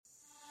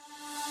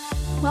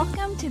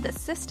Welcome to the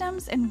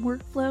Systems and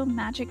Workflow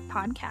Magic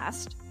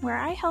podcast, where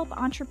I help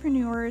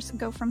entrepreneurs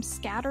go from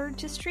scattered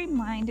to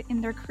streamlined in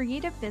their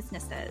creative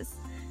businesses.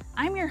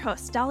 I'm your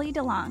host, Dolly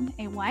DeLong,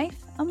 a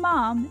wife, a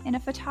mom, and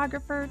a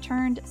photographer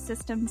turned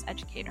systems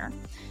educator.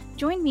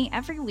 Join me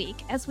every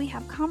week as we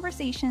have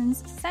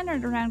conversations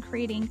centered around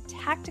creating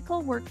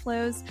tactical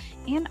workflows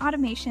and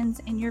automations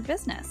in your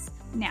business.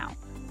 Now,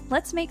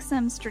 let's make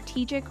some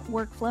strategic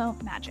workflow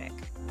magic.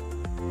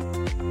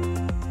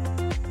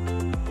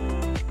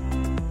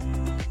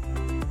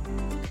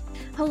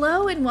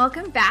 Hello and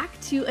welcome back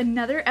to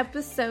another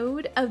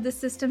episode of the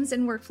Systems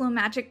and Workflow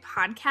Magic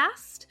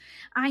podcast.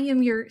 I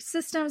am your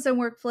Systems and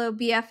Workflow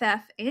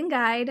BFF and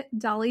guide,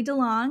 Dolly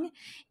DeLong,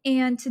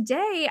 and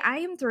today I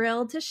am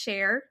thrilled to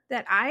share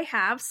that I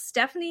have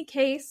Stephanie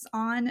Kase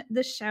on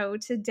the show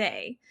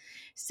today.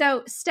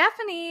 So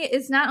Stephanie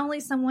is not only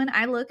someone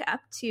I look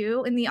up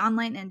to in the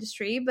online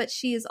industry, but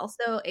she is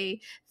also a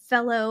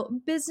fellow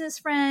business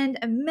friend,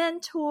 a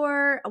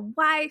mentor, a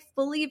wife,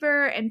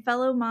 believer, and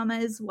fellow mama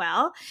as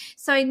well.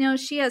 So I know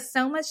she has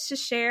so much to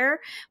share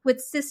with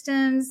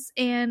systems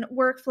and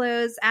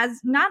workflows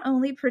as not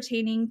only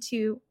pertaining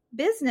to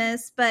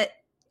business, but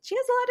she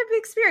has a lot of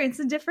experience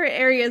in different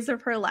areas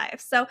of her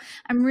life. So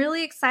I'm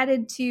really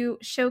excited to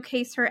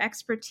showcase her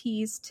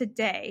expertise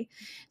today.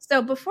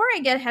 So before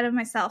I get ahead of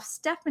myself,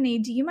 Stephanie,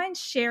 do you mind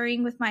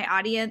sharing with my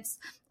audience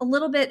a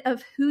little bit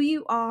of who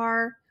you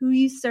are, who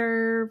you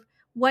serve,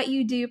 what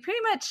you do, pretty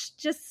much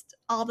just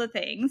all the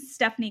things?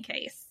 Stephanie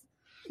Kase.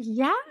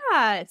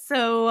 Yeah.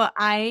 So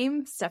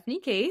I'm Stephanie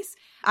Kase.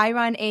 I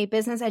run a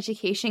business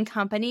education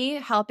company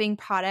helping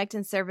product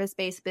and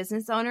service-based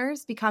business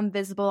owners become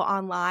visible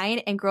online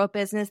and grow a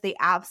business they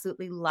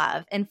absolutely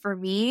love. And for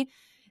me,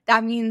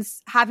 that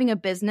means having a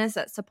business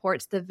that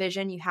supports the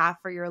vision you have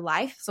for your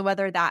life. So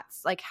whether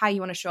that's like how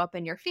you want to show up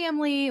in your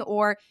family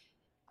or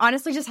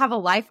honestly just have a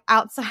life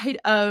outside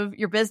of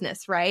your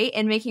business, right?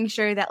 And making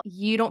sure that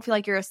you don't feel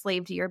like you're a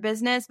slave to your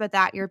business, but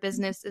that your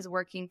business is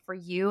working for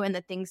you and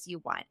the things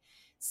you want.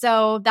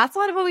 So that's a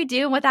lot of what we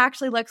do. And what that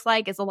actually looks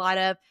like is a lot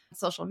of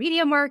social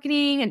media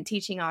marketing and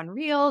teaching on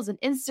Reels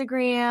and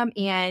Instagram,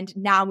 and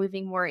now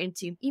moving more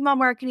into email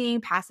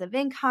marketing, passive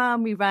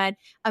income. We run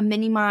a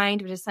mini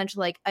mind, which is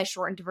essentially like a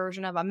shortened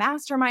version of a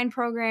mastermind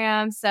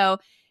program. So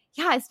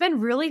yeah, it's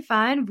been really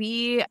fun.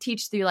 We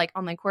teach through like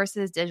online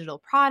courses, digital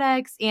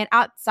products, and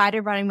outside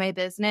of running my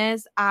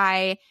business,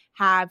 I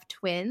have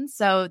twins.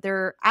 So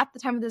they're at the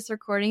time of this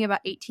recording about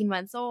 18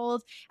 months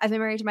old. I've been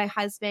married to my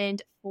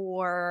husband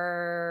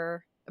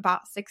for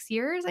about 6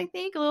 years, I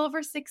think, a little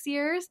over 6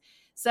 years.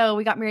 So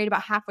we got married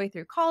about halfway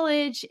through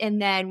college.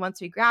 And then once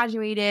we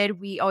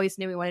graduated, we always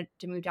knew we wanted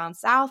to move down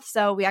south.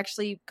 So we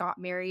actually got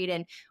married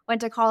and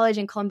went to college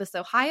in Columbus,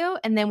 Ohio.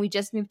 And then we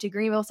just moved to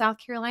Greenville, South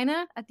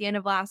Carolina at the end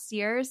of last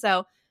year.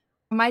 So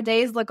my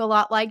days look a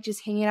lot like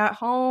just hanging out at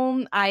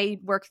home. I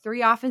work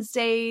 3 office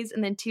days,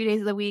 and then 2 days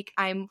of the week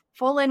I'm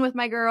full in with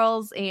my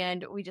girls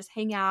and we just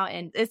hang out,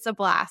 and it's a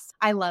blast.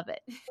 I love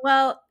it.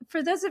 Well,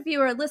 for those of you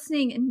who are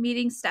listening and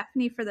meeting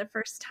Stephanie for the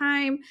first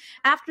time,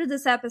 after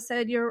this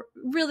episode, you're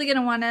really going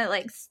to want to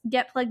like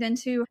get plugged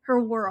into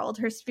her world,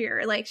 her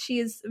sphere. Like, she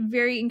is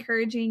very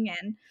encouraging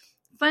and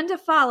fun to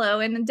follow,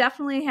 and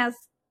definitely has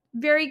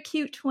very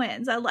cute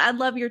twins. I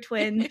love your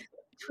twin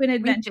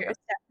adventures,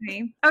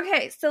 Stephanie.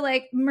 Okay, so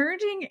like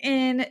merging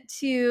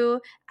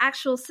into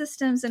actual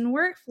systems and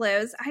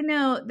workflows, I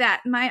know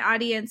that my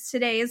audience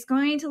today is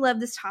going to love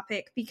this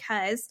topic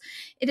because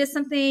it is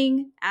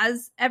something,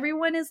 as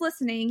everyone is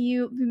listening,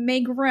 you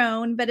may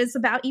groan, but it's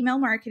about email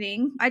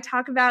marketing. I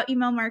talk about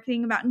email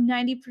marketing about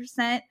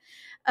 90%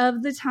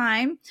 of the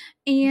time,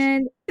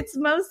 and it's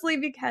mostly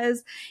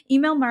because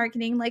email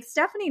marketing, like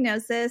Stephanie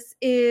knows this,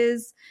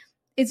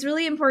 it's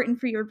really important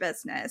for your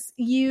business.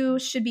 You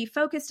should be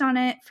focused on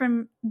it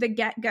from the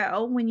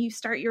get-go when you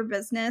start your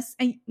business.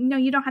 And no,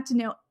 you don't have to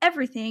know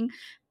everything,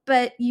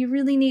 but you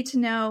really need to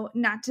know,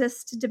 not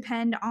just to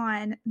depend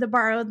on the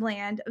borrowed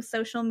land of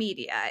social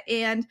media.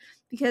 And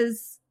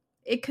because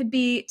it could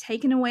be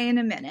taken away in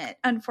a minute,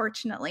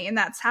 unfortunately. And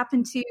that's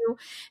happened to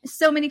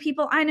so many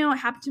people. I know it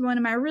happened to one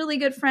of my really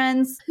good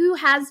friends who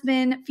has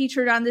been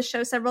featured on this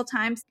show several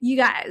times. You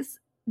guys,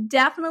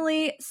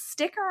 definitely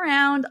stick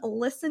around,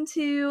 listen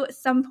to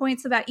some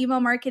points about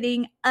email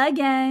marketing.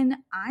 Again,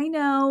 I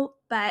know,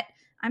 but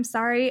I'm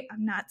sorry,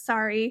 I'm not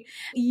sorry.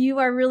 You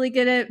are really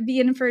going to be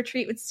in for a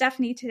treat with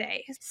Stephanie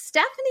today.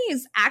 Stephanie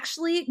is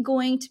actually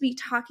going to be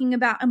talking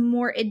about a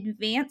more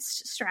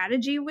advanced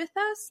strategy with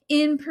us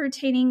in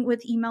pertaining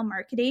with email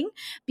marketing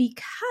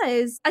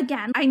because,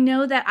 again, I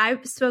know that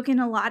I've spoken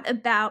a lot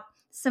about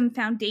some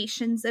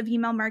foundations of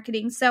email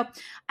marketing. So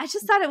I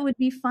just thought it would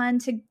be fun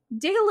to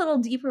dig a little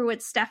deeper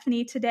with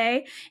Stephanie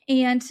today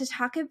and to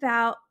talk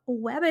about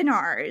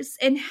webinars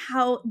and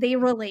how they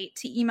relate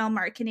to email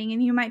marketing.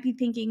 And you might be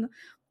thinking,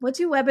 what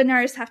do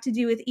webinars have to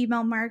do with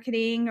email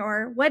marketing?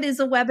 Or what is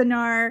a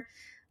webinar?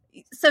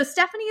 So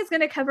Stephanie is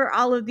going to cover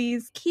all of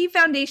these key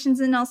foundations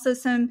and also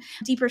some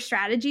deeper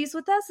strategies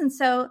with us. And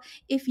so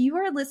if you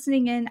are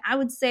listening in, I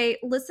would say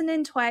listen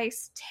in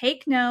twice,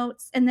 take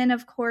notes, and then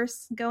of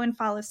course go and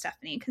follow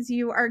Stephanie because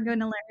you are going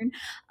to learn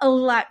a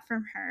lot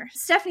from her.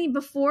 Stephanie,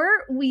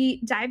 before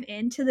we dive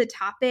into the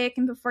topic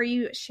and before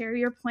you share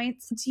your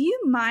points, do you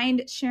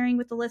mind sharing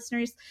with the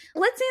listeners?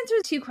 Let's answer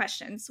 2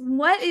 questions.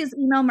 What is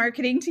email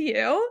marketing to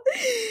you?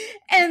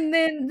 And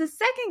then the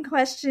second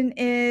question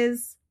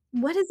is,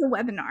 what is a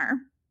webinar?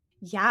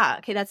 Yeah.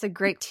 Okay. That's a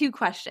great 2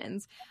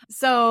 questions.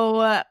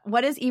 So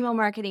what is email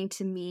marketing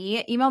to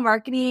me? Email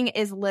marketing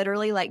is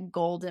literally like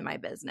gold in my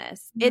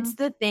business. Mm-hmm. It's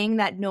the thing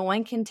that no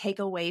one can take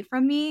away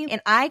from me.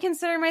 And I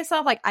consider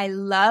myself like, I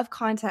love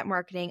content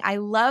marketing. I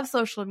love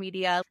social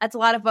media. That's a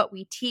lot of what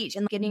we teach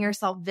and getting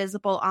yourself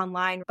visible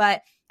online.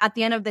 But at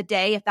the end of the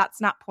day, if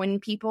that's not pointing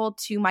people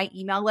to my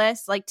email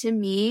list, like to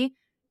me,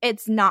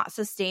 it's not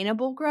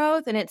sustainable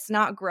growth, and it's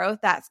not growth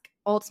that's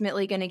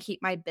ultimately going to keep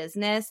my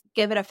business,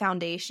 give it a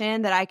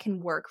foundation that I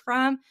can work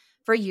from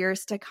for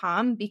years to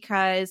come.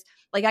 Because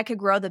like I could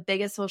grow the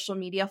biggest social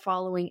media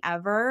following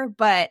ever,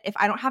 but if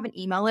I don't have an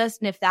email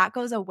list and if that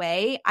goes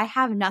away, I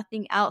have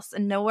nothing else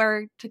and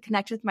nowhere to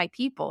connect with my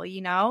people,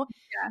 you know?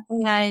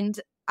 Yeah. And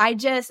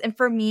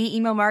for me,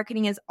 email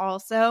marketing is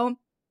also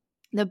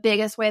the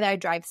biggest way that I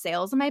drive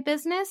sales in my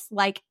business.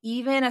 Like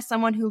even as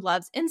someone who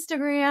loves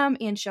Instagram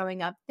and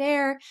showing up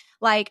there,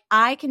 like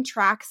I can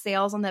track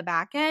sales on the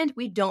back end.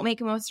 We don't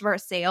make most of our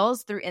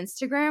sales through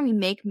Instagram. We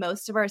make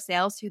most of our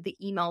sales through the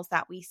emails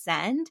that we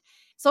send.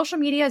 Social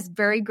media is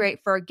very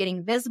great for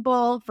getting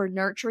visible, for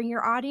nurturing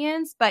your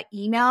audience, but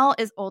email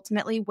is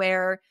ultimately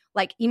where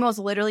like email is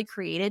literally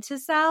created to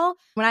sell.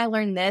 When I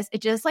learned this,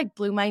 it just like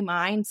blew my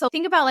mind. So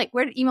think about like,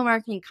 where did email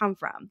marketing come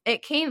from?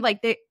 It came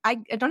like, I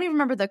don't even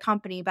remember the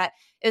company, but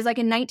it was like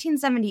in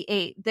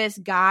 1978, this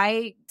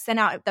guy sent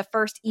out the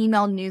first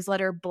email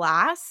newsletter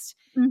blast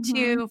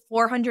to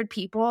 400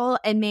 people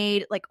and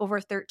made like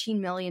over $13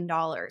 million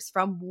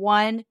from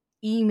one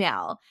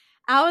email.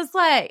 I was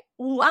like,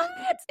 what?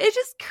 It's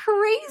just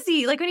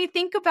crazy. Like when you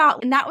think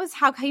about, and that was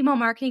how email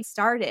marketing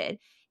started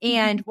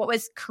and what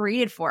was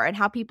created for it and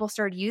how people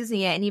started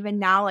using it. And even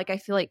now, like I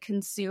feel like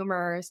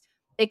consumers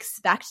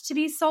expect to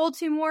be sold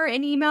to more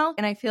in email.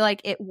 And I feel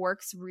like it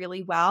works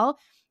really well.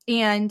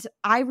 And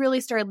I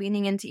really started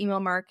leaning into email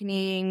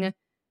marketing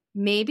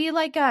maybe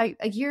like a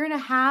year and a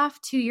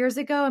half, 2 years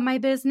ago in my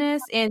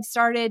business, and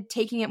started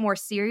taking it more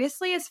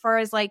seriously as far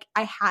as like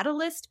I had a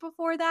list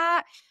before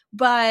that,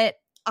 but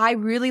I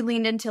really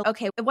leaned into,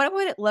 okay, what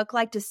would it look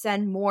like to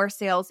send more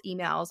sales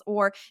emails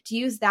or to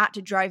use that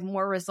to drive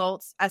more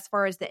results as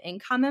far as the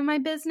income in my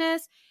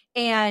business?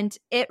 And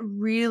it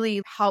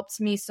really helped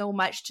me so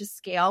much to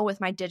scale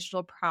with my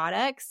digital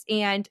products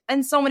and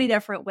in so many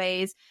different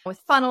ways with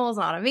funnels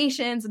and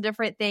automations and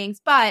different things.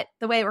 But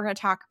the way we're going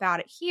to talk about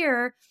it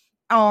here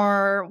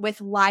are with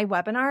live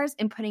webinars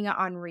and putting it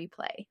on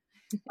replay.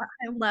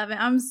 I love it.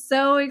 I'm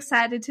so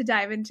excited to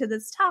dive into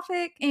this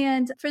topic.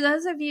 And for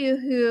those of you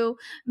who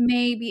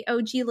may be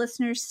OG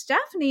listeners,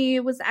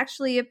 Stephanie was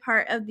actually a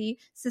part of the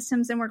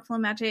Systems and Workflow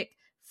Magic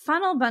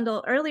funnel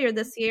bundle earlier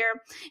this year.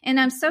 And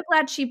I'm so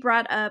glad she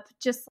brought up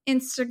just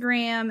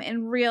Instagram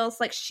and Reels.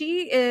 Like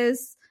she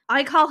is,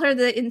 I call her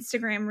the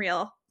Instagram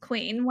Reel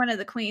queen, one of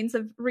the queens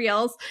of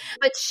Reels,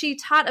 but she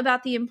taught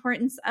about the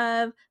importance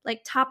of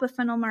like top of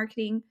funnel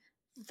marketing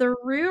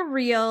through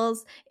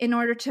Reels in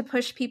order to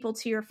push people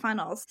to your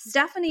funnels.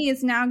 Stephanie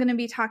is now going to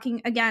be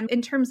talking again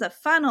in terms of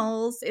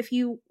funnels. If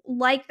you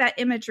like that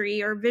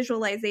imagery or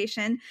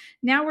visualization,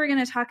 now we're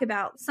going to talk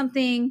about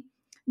something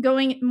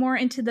going more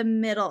into the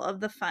middle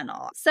of the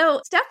funnel. So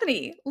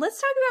Stephanie,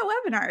 let's talk about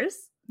webinars.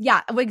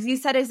 Yeah, what you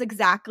said is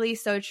exactly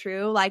so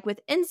true. Like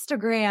with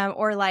Instagram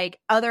or like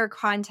other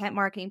content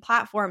marketing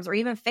platforms or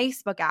even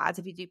Facebook ads,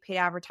 if you do paid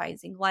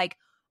advertising, like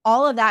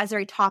all of that is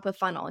very top of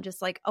funnel,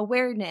 just like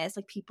awareness,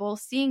 like people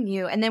seeing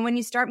you. And then when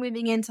you start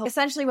moving into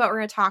essentially what we're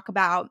going to talk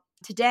about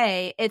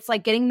today, it's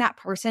like getting that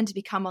person to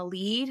become a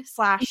lead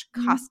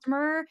 /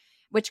 customer,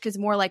 which is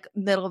more like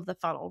middle of the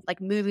funnel,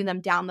 like moving them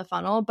down the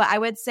funnel. But I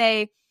would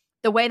say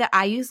the way that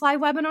I use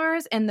live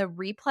webinars and the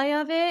replay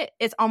of it,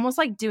 it's almost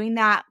like doing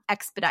that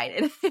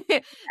expedited.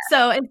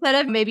 So instead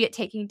of maybe it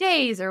taking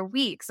days or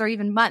weeks or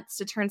even months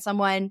to turn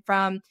someone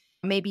from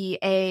maybe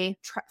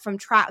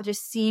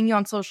just seeing you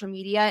on social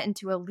media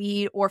into a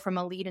lead or from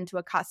a lead into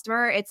a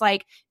customer, it's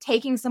like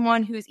taking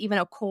someone who's even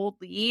a cold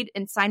lead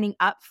and signing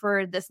up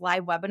for this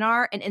live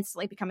webinar and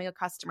instantly becoming a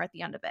customer at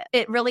the end of it.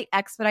 It really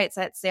expedites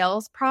that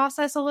sales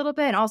process a little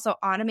bit and also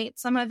automates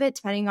some of it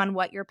depending on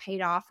what your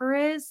paid offer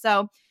is.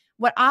 So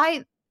what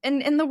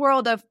in the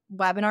world of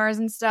webinars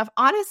and stuff,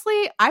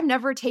 honestly, I've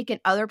never taken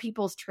other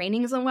people's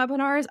trainings on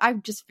webinars.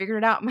 I've just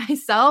figured it out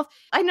myself.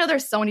 I know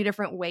there's so many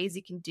different ways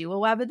you can do a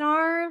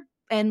webinar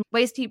and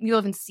ways you'll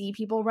even see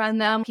people run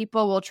them.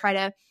 People will try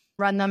to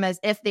run them as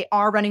if they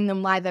are running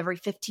them live every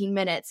 15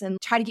 minutes and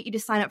try to get you to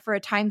sign up for a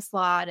time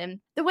slot.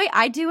 And the The way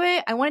I do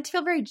it, I want it to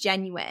feel very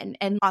genuine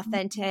and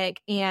authentic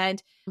and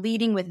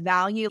leading with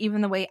value. Even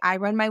the way I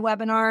run my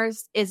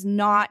webinars is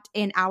not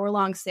an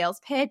hour-long sales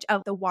pitch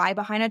of the why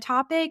behind a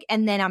topic,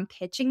 and then I'm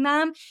pitching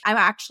them. I'm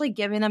actually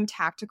giving them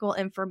tactical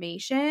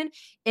information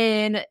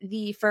in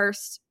the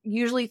first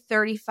usually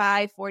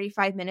 35,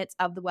 45 minutes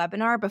of the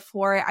webinar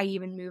before I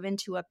even move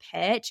into a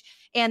pitch.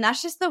 And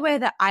that's just the way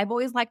that I've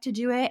always liked to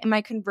do it. And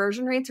my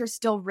conversion rates are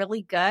still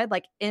really good.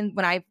 Like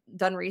when I've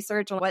done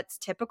research on what's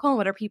typical and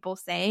what are people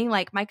saying,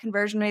 like my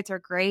conversion rates are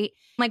great.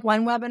 Like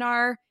one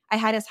webinar, I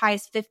had as high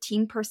as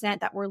 15%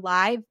 that were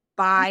live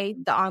by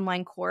the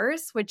online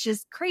course, which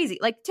is crazy.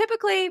 Like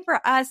typically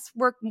for us,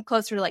 we're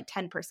closer to like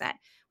 10%,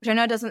 which I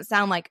know doesn't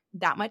sound like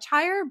that much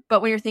higher,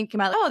 but when you're thinking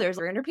about, oh, there's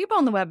 300 people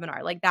on the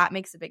webinar, like that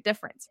makes a big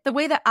difference. The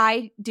way that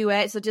I do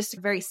it, so just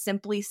to very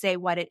simply say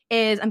what it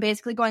is, I'm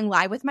basically going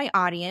live with my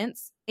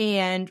audience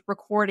and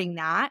recording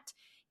that.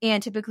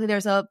 And typically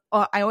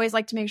I always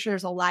like to make sure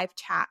there's a live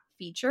chat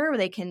feature where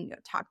they can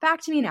talk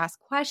back to me and ask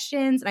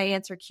questions, and I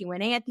answer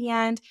Q&A at the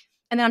end.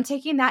 And then I'm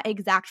taking that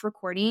exact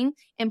recording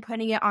and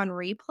putting it on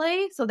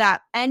replay so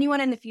that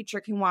anyone in the future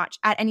can watch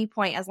at any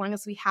point as long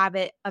as we have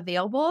it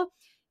available.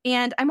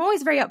 And I'm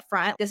always very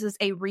upfront. This is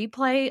a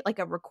replay, like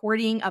a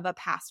recording of a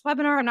past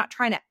webinar. I'm not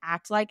trying to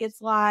act like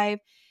it's live.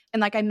 And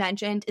like I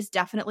mentioned, is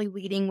definitely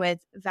leading with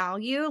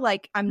value.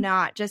 Like I'm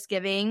not just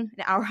giving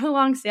an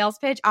hour-long sales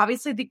pitch.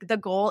 Obviously, the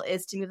goal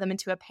is to move them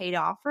into a paid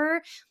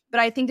offer.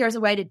 But I think there's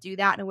a way to do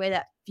that in a way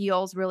that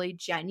feels really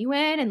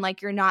genuine and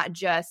like you're not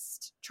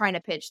just trying to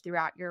pitch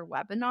throughout your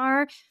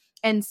webinar.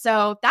 And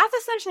so that's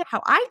essentially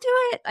how I do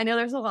it. I know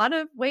there's a lot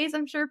of ways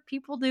I'm sure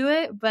people do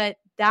it, but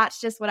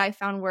that's just what I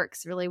found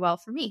works really well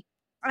for me.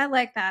 I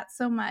like that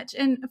so much.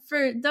 And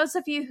for those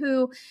of you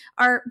who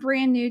are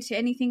brand new to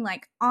anything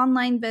like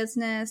online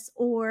business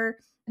or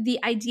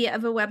the idea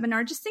of a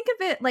webinar, just think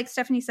of it, like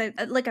Stephanie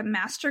said, like a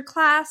master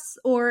class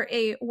or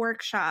a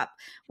workshop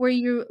where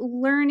you're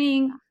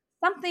learning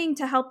something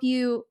to help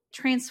you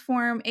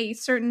transform a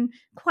certain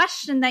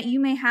question that you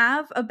may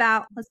have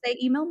about, let's say,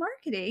 email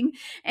marketing.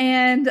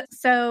 And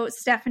so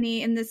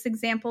Stephanie, in this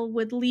example,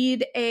 would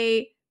lead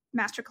a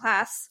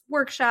masterclass,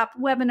 workshop,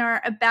 webinar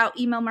about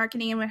email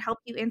marketing and would help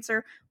you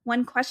answer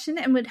one question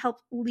and would help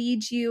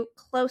lead you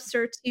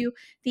closer to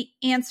the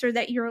answer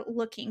that you're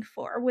looking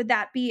for. Would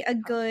that be a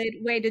good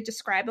way to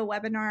describe a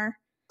webinar?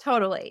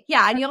 Totally.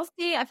 Yeah. And you'll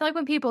see, I feel like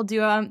when people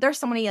do them, there's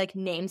so many like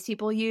names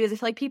people use. I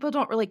feel like people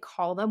don't really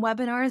call them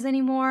webinars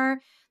anymore.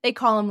 They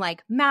call them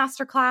like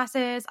master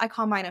classes. I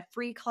call mine a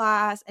free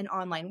class, an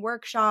online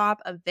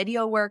workshop, a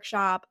video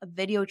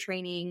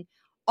training.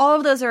 All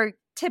of those are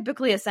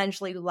typically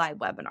essentially live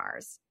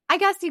webinars. I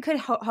guess you could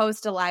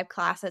host a live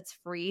class that's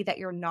free that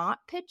you're not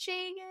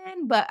pitching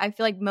in, but I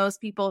feel like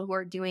most people who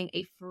are doing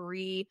a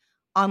free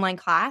online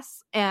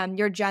class and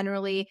you're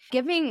generally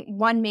giving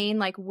one main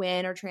like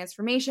win or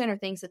transformation or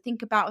things to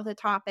think about with a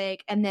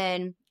topic, and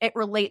then it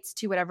relates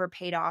to whatever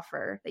paid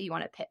offer that you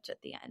want to pitch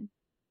at the end.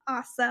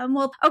 Awesome.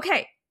 Well,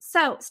 okay.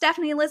 So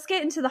Stephanie, let's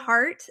get into the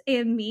heart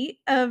and meat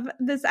of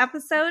this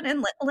episode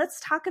and let's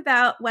talk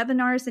about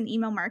webinars and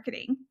email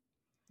marketing.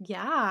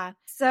 Yeah.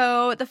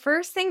 So the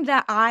first thing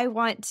that I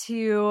want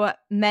to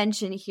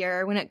mention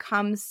here when it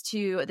comes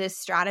to this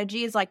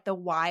strategy is like the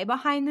why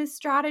behind this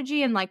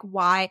strategy and like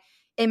why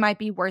it might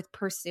be worth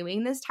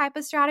pursuing this type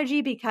of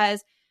strategy,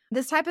 because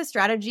this type of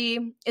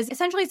strategy is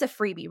essentially it's a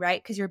freebie,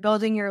 right? Because you're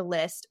building your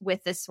list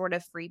with this sort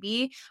of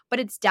freebie, but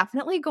it's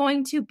definitely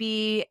going to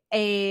be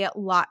a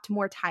lot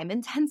more time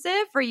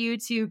intensive for you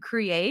to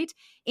create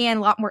and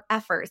a lot more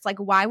effort. It's like,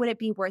 why would it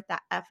be worth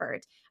that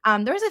effort?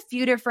 There's a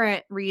few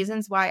different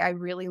reasons why I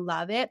really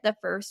love it. The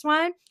first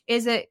one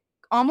is it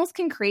almost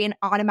can create an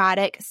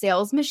automatic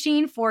sales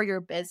machine for your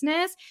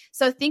business.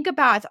 So think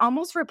about it's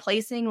almost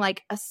replacing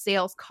like a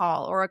sales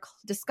call or a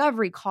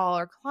discovery call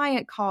or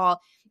client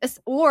call.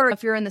 Or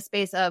if you're in the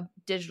space of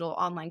digital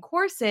online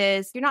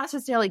courses, you're not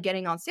necessarily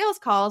getting on sales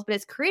calls, but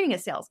it's creating a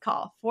sales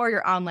call for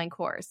your online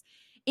course.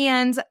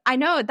 And I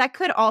know that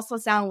could also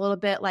sound a little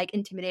bit like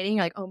intimidating.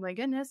 You're like, oh my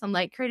goodness, I'm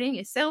like creating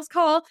a sales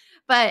call.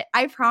 But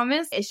I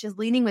promise it's just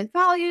leading with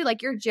value.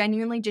 Like you're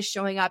genuinely just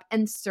showing up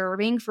and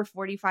serving for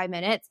 45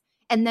 minutes.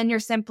 And then you're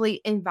simply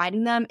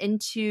inviting them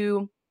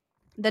into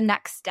the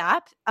next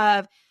step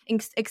of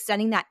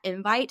extending that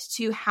invite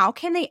to how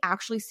can they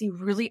actually see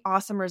really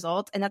awesome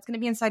results. And that's going to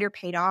be inside your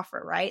paid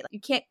offer, right? Like you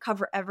can't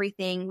cover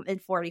everything in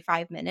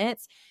 45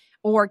 minutes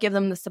or give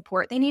them the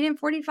support they need in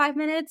 45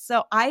 minutes.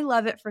 So I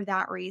love it for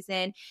that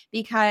reason,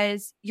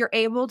 because you're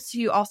able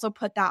to also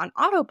put that on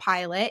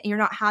autopilot and you're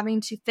not having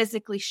to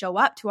physically show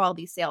up to all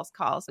these sales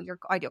calls. So your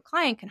ideal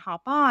client can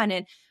hop on.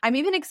 And I'm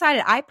even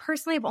excited. I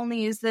personally have only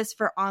used this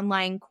for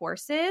online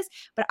courses,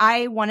 but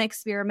I want to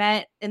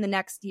experiment in the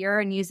next year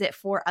and use it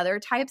for other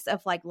types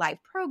of like live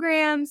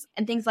programs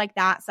and things like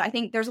that. So I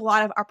think there's a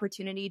lot of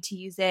opportunity to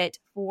use it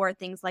for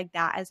things like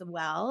that as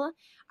well.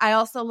 I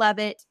also love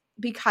it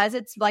because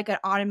it's like an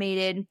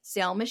automated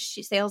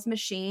sales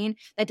machine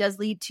that does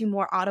lead to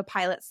more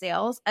autopilot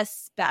sales,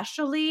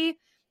 especially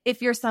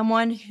if you're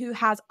someone who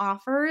has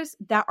offers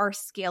that are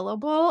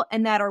scalable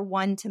and that are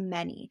one to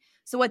many.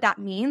 So what that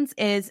means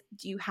is,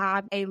 do you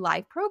have a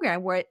live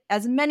program where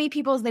as many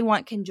people as they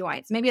want can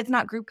join? So maybe it's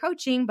not group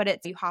coaching, but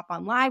it's you hop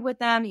on live with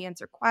them, you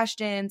answer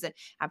questions and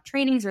have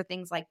trainings or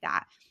things like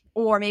that.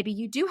 Or maybe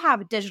you do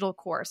have a digital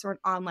course or an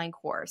online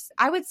course.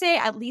 I would say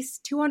at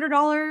least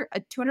 $200,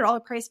 a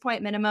 $200 price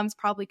point minimum is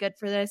probably good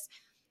for this.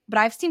 But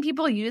I've seen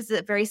people use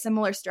a very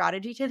similar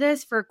strategy to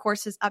this for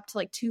courses up to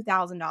like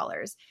 $2,000.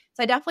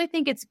 So I definitely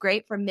think it's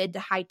great for mid to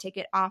high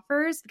ticket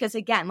offers because,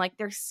 again, like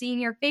they're seeing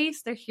your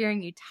face, they're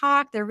hearing you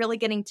talk, they're really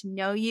getting to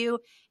know you.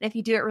 And if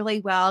you do it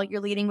really well,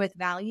 you're leading with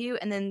value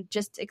and then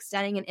just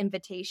extending an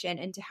invitation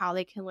into how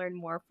they can learn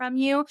more from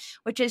you,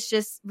 which is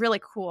just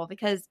really cool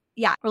because,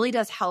 yeah, it really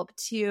does help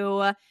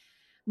to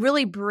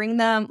really bring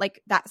them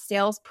like that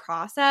sales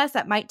process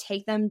that might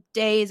take them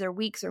days or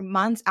weeks or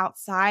months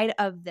outside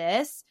of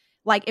this.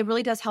 Like it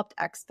really does help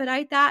to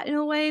expedite that in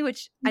a way,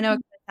 which I know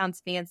it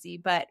sounds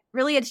fancy, but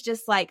really it's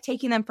just like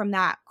taking them from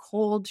that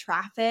cold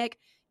traffic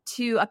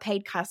to a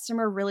paid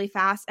customer really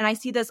fast. And I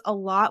see this a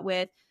lot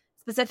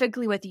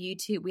specifically with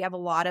YouTube. We have a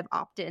lot of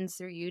opt-ins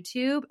through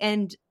YouTube,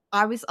 and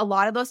I was a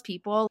lot of those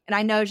people. And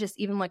I know just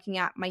even looking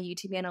at my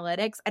YouTube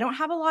analytics, I don't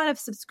have a lot of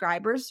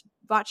subscribers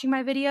watching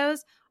my videos.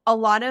 A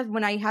lot of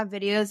when I have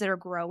videos that are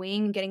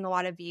growing, getting a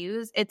lot of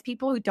views, it's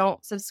people who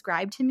don't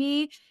subscribe to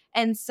me.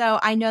 And so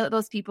I know that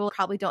those people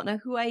probably don't know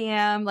who I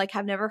am, like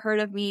have never heard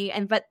of me.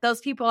 But those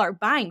people are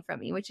buying from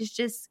me, which is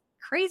just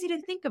crazy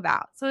to think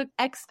about. So it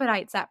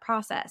expedites that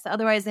process.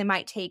 Otherwise, they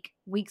might take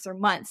weeks or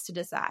months to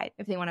decide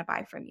if they want to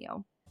buy from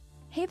you.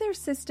 Hey there,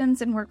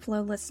 systems and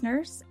workflow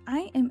listeners.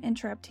 I am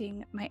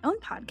interrupting my own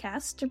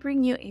podcast to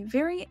bring you a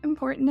very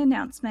important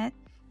announcement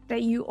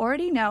that you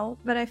already know,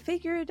 but I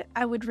figured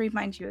I would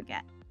remind you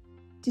again.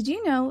 Did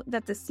you know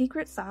that the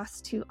secret sauce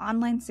to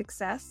online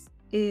success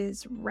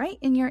is right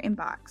in your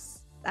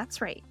inbox? That's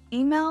right.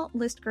 Email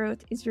list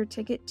growth is your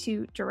ticket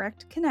to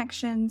direct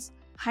connections,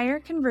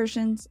 higher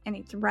conversions, and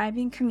a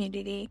thriving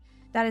community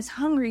that is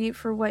hungry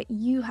for what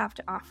you have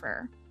to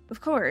offer.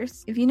 Of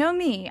course, if you know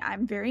me,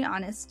 I'm very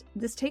honest.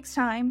 This takes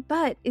time,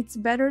 but it's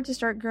better to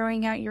start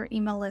growing out your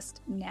email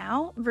list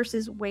now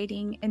versus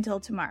waiting until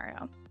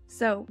tomorrow.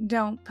 So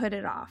don't put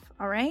it off,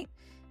 all right?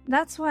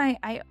 That's why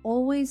I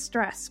always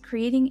stress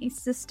creating a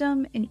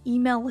system and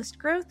email list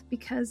growth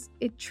because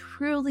it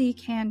truly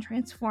can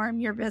transform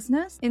your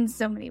business in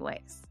so many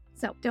ways.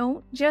 So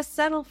don't just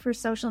settle for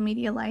social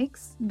media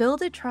likes.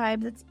 Build a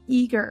tribe that's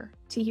eager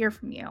to hear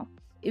from you.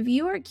 If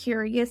you are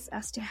curious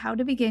as to how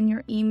to begin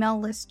your email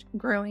list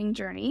growing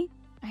journey,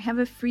 I have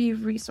a free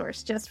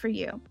resource just for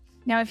you.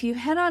 Now, if you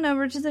head on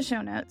over to the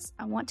show notes,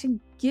 I want to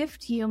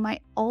gift you my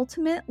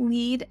ultimate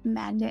lead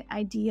magnet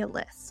idea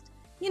list.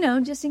 You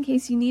know, just in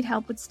case you need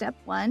help with step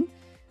 1,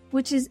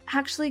 which is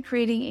actually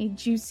creating a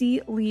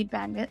juicy lead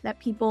magnet that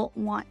people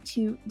want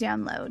to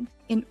download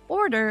in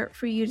order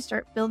for you to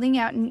start building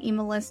out an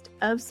email list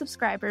of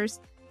subscribers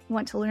who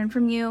want to learn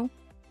from you,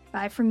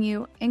 buy from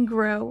you, and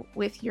grow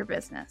with your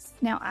business.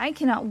 Now, I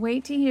cannot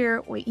wait to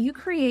hear what you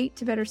create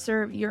to better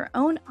serve your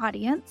own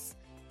audience,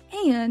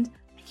 and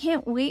I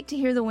can't wait to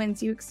hear the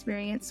wins you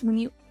experience when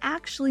you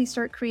actually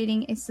start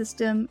creating a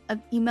system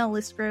of email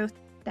list growth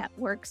that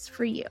works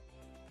for you.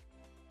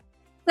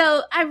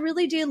 So I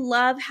really do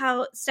love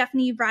how,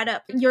 Stephanie, brought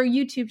up your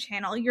YouTube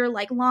channel, your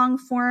like long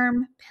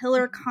form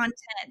pillar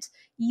content.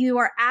 You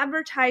are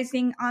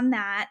advertising on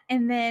that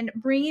and then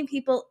bringing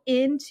people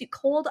into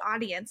cold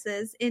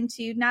audiences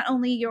into not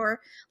only your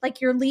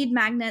lead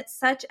magnets,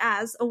 such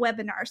as a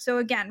webinar. So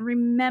again,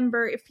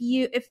 remember, if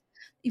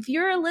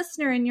you're a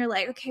listener and you're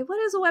like, okay, what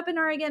is a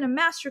webinar again? A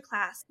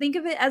masterclass. Think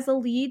of it as a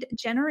lead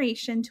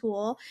generation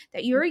tool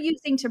that you're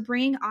using to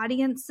bring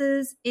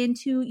audiences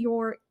into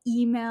your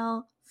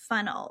email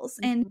funnels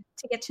and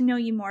to get to know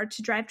you more,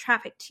 to drive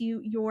traffic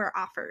to your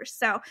offers.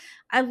 So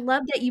I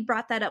love that you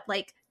brought that up.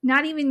 Like,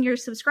 not even your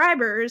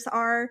subscribers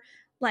are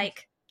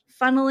like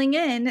funneling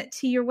in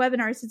to your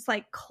webinars. It's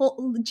like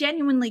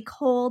genuinely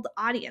cold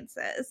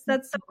audiences.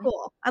 That's so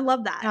cool. I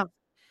love that. Oh.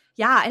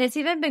 Yeah. And it's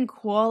even been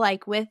cool,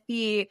 like with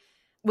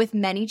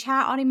many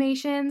chat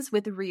automations,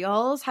 with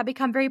Reels have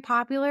become very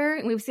popular.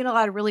 And we've seen a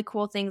lot of really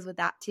cool things with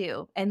that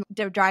too. And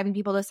they're driving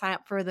people to sign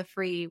up for the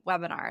free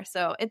webinar.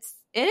 So it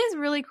is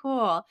really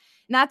cool.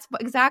 And that's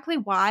exactly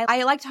why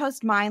I like to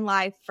host mine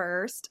live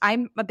first.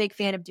 I'm a big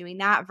fan of doing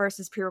that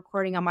versus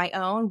pre-recording on my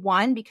own.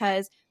 One,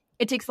 because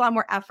it takes a lot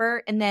more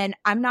effort. And then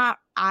I'm not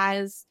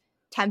as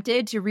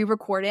tempted to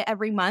re-record it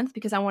every month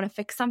because I want to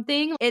fix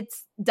something.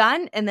 It's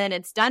done, and then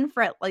it's done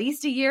for at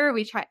least a year.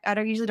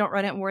 I usually don't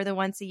run it more than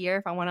once a year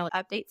if I want to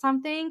update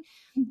something.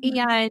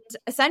 And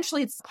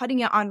essentially it's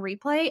putting it on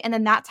replay. And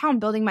then that's how I'm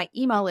building my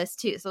email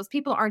list too. So those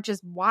people aren't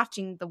just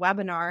watching the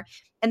webinar.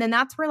 And then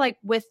that's where, like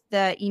with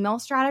the email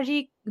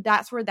strategy,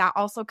 that's where that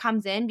also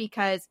comes in,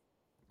 because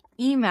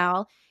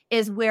email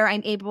is where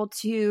I'm able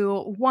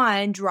to,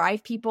 one,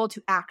 drive people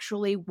to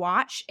actually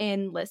watch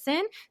and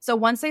listen. So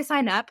once they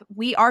sign up,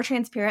 we are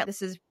transparent.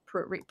 This is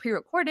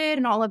pre-recorded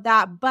and all of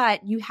that,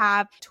 but you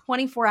have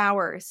 24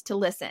 hours to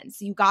listen.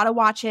 So you got to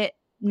watch it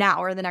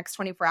now or the next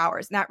 24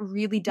 hours. And that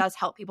really does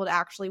help people to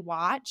actually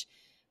watch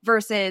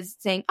versus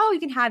saying, oh, you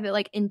can have it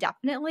like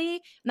indefinitely.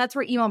 And that's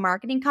where email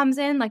marketing comes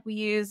in. Like we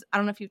use, I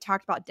don't know if you've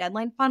talked about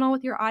Deadline Funnel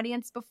with your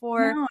audience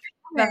before, No,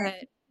 I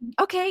haven't.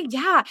 but okay,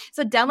 yeah.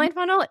 So Deadline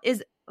Funnel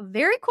is a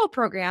very cool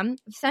program.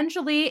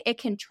 Essentially, it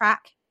can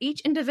track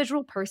each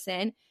individual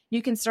person.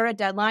 You can start a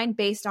deadline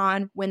based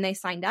on when they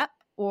signed up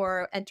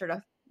or entered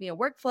a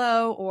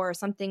workflow or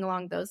something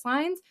along those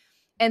lines.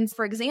 And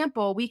for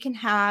example, we can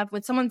have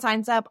when someone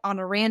signs up on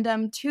a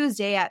random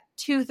Tuesday at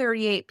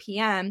 2:38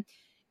 p.m.,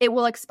 it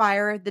will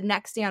expire the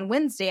next day on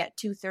Wednesday at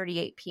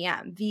 2:38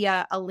 p.m.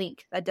 via a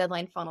link that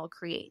Deadline Funnel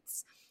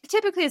creates.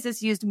 Typically, this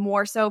is used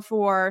more so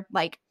for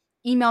like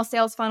email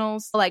sales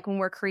funnels, like when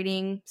we're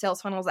creating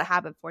sales funnels that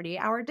have a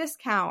 48-hour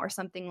discount or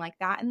something like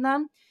that in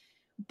them.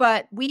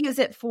 But we use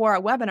it for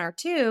a webinar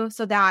too,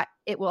 so that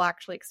it will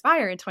actually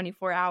expire in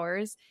 24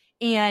 hours.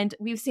 And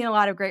we've seen a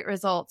lot of great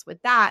results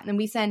with that. And then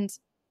we send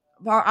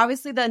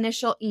obviously the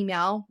initial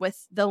email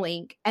with the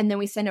link, and then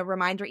we send a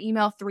reminder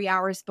email 3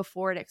 hours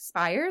before it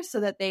expires so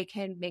that they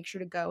can make sure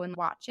to go and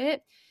watch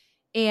it.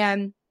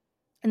 And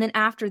then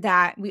after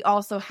that, we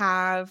also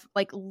have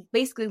like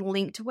basically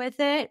linked with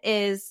it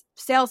is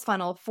sales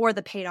funnel for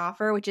the paid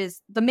offer, which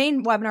is the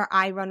main webinar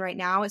I run right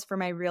now is for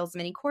my Reels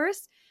mini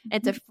course.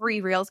 It's a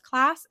free Reels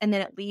class, and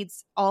then it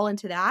leads all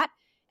into that.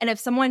 And if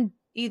someone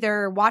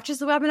either watches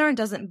the webinar and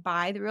doesn't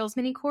buy the Reels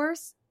mini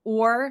course,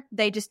 or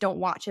they just don't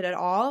watch it at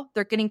all,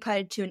 they're getting put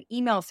into an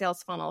email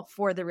sales funnel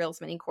for the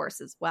Reels mini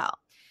course as well.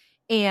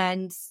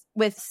 And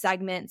with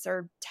segments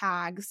or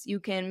tags, you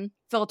can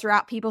filter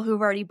out people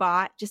who've already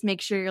bought. Just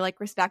make sure you're like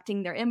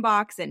respecting their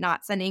inbox and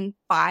not sending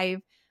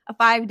a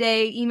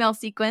 5-day email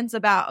sequence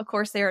about a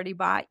course they already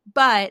bought.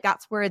 But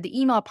that's where the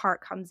email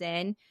part comes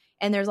in.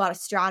 And there's a lot of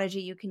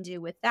strategy you can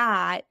do with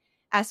that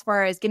as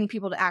far as getting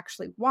people to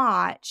actually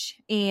watch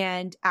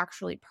and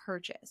actually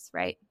purchase,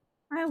 right?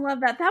 I love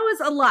that. That was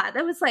a lot.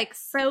 That was like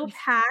so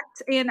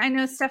packed. And I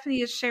know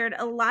Stephanie has shared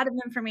a lot of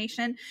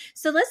information.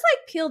 So let's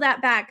like peel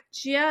that back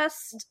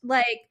just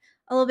like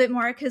a little bit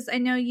more, because I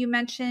know you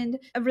mentioned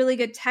a really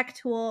good tech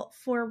tool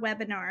for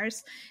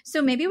webinars.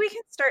 So maybe we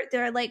can start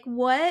there. Like,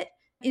 what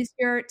is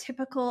your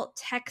typical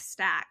tech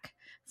stack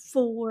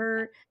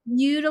for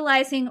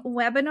utilizing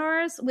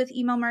webinars with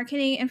email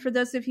marketing? And for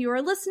those of you who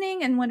are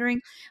listening and wondering,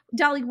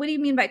 Dolly, what do you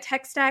mean by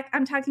tech stack?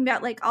 I'm talking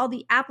about like all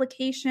the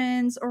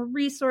applications or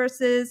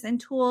resources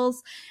and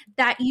tools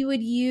that you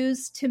would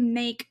use to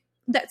make,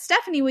 that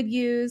Stephanie would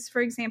use,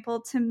 for example,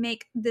 to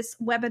make this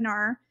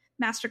webinar,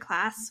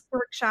 masterclass,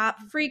 workshop,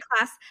 free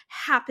class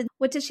happen.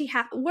 What does she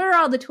have? What are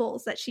all the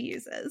tools that she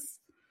uses?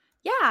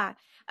 Yeah.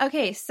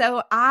 Okay.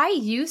 So I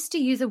used to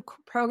use a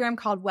program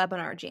called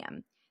Webinar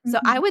Jam. So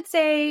I would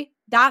say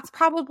that's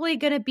probably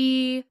going to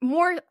be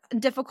more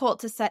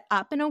difficult to set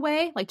up in a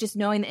way, like just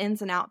knowing the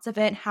ins and outs of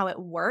it and how it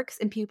works.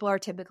 And people are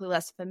typically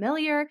less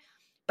familiar.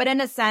 But in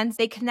a sense,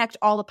 they connect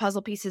all the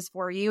puzzle pieces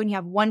for you, and you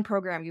have one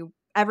program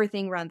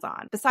everything runs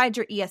on besides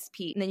your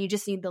ESP. And then you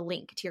just need the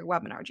link to your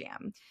Webinar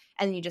Jam,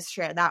 and then you just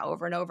share that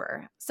over and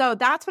over. So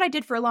that's what I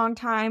did for a long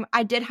time.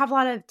 I did have a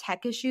lot of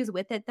tech issues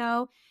with it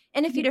though,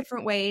 in a few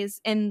different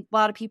ways. And a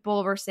lot of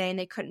people were saying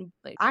they couldn't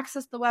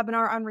access the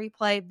webinar on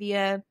replay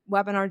via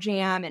Webinar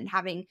Jam and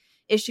having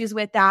issues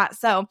with that.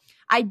 So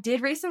I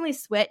did recently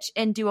switch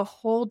and do a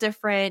whole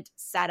different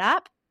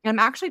setup. And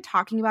I'm actually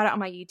talking about it on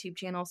my YouTube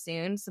channel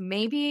soon. So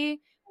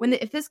maybe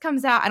if this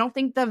comes out, I don't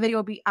think the video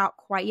will be out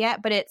quite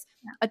yet, but it's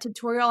a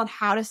tutorial on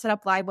how to set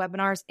up live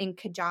webinars in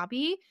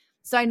Kajabi.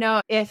 So I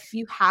know if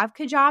you have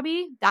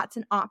Kajabi, that's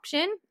an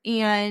option.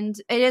 And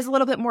it is a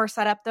little bit more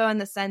set up though, in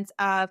the sense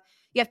of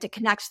you have to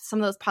connect some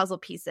of those puzzle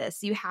pieces.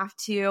 So you have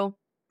to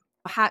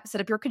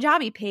set up your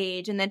Kajabi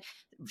page, and then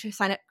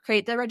sign up,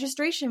 create the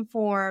registration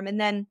form, and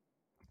then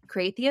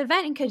create the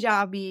event in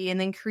Kajabi, and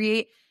then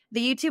create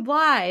the YouTube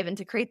Live. And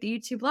to create the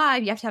YouTube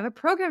Live, you have to have a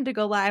program to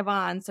go live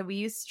on. So we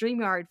use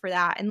StreamYard for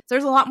that. And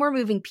there's a lot more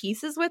moving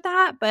pieces with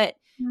that, but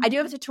I do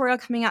have a tutorial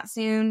coming out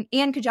soon.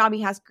 And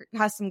Kajabi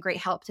has some great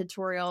help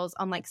tutorials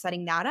on like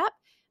setting that up.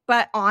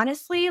 But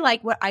honestly,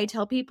 like what I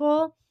tell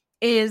people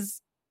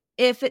is,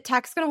 if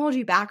tech's going to hold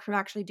you back from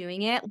actually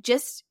doing it,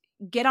 just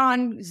get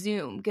on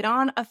Zoom, get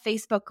on a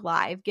Facebook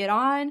Live, get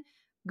on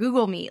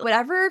Google Meet,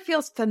 whatever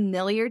feels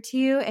familiar to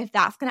you. If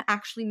that's going to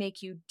actually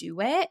make you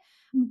do it,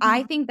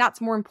 I think that's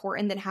more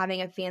important than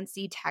having a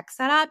fancy tech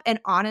setup. And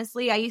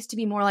honestly, I used to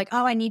be more like,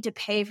 oh, I need to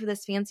pay for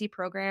this fancy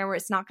program or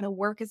it's not going to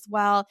work as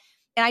well.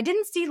 And I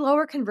didn't see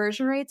lower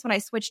conversion rates when I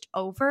switched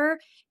over.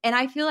 And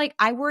I feel like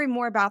I worry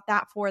more about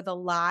that for the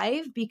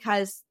live,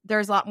 because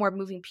there's a lot more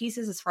moving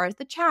pieces as far as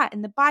the chat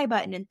and the buy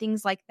button and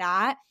things like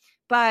that.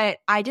 But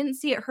I didn't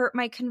see it hurt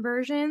my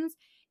conversions.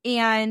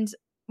 And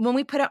when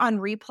we put it on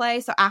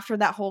replay, so after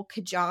that whole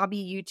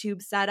Kajabi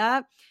YouTube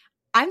setup,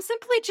 I'm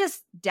simply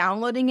just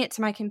downloading it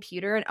to my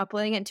computer and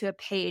uploading it to a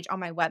page on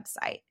my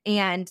website.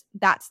 And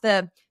that's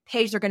the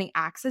page they're getting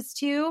access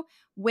to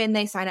when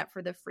they sign up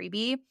for the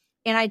freebie.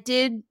 And I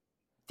did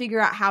figure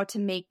out how to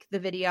make the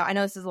video. I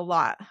know this is a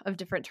lot of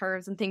different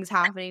terms and things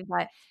happening,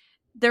 but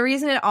The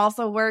reason it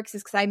also works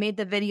is because I made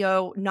the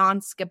video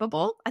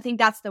non-skippable. I think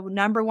that's the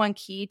number one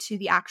key to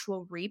the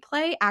actual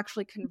replay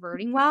actually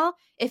converting well.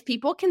 If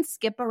people can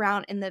skip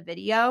around in the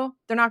video,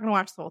 they're not going to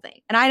watch the whole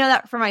thing. And I know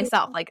that for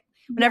myself. Like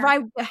whenever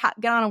I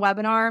get on a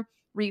webinar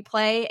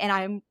replay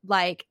and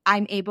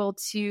I'm able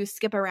to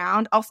skip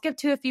around, I'll skip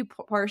to a few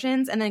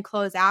portions and then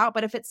close out.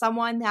 But if it's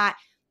someone that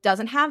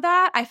doesn't have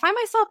that, I find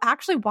myself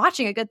actually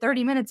watching a good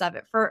 30 minutes of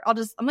it I'll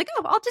just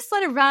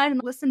let it run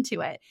and listen to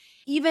it.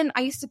 Even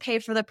I used to pay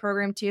for the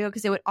program too,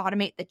 because it would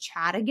automate the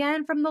chat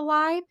again from the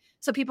live.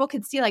 So people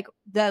could see like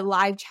the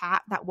live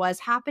chat that was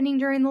happening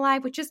during the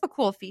live, which is a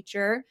cool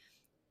feature.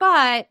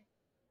 But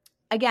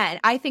again,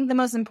 I think the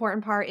most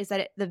important part is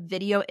that the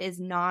video is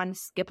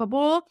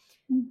non-skippable.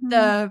 Mm-hmm.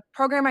 The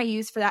program I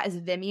use for that is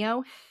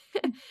Vimeo,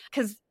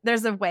 because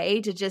there's a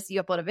way to just,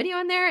 you upload a video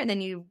in there and then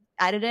you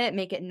edit it,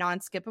 make it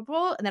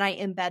non-skippable, and then I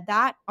embed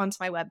that onto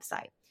my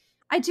website.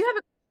 I do have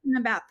a question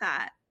about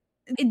that.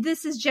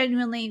 This is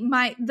genuinely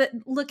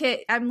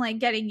I'm like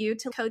getting you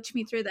to coach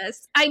me through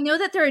this. I know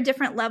that there are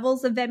different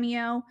levels of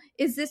Vimeo.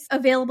 Is this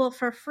available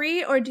for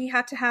free or do you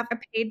have to have a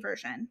paid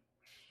version?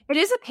 It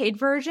is a paid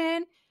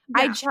version.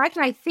 Yeah. I checked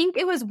and I think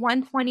it was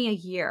 $120 a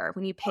year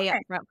when you pay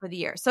upfront for the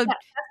year. So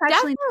that's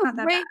actually not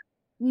that bad.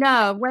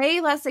 No,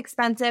 way less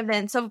expensive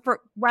than, so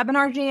for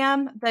Webinar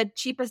Jam, the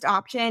cheapest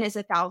option is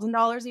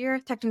 $1,000 a year,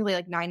 technically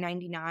like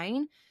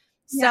 $999.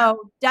 Yeah. So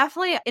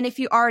definitely, and if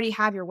you already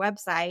have your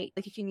website,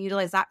 like you can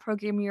utilize that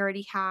program you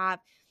already have.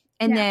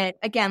 And then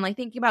again, like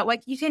thinking about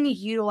what you can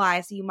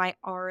utilize that you might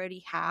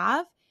already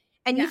have.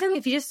 And even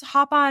if you just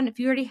if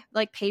you already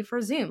like pay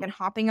for Zoom and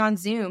hopping on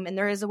Zoom, and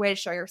there is a way to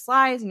show your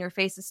slides and your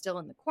face is still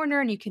in the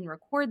corner and you can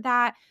record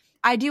that.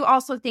 I do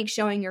also think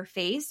showing your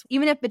face,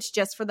 even if it's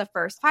just for the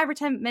first 5 or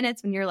 10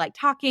 minutes when you're like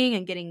talking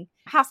and getting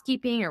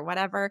housekeeping or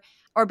whatever,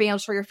 or being able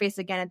to show your face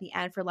again at the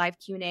end for live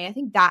Q&A, I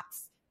think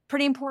that's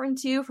pretty important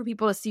too for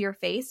people to see your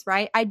face,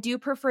 right? I do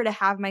prefer to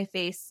have my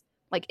face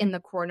like in the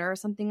corner or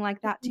something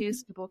like that too,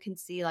 so people can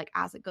see like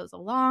as it goes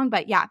along.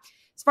 But yeah,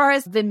 as far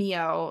as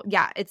Vimeo,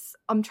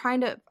 I'm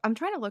trying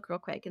to look real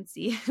quick and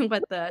see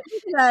what the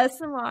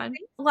come on.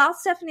 While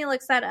Stephanie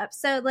looks that up,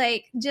 so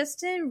like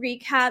just in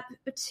recap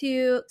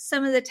to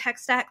some of the tech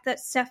stack that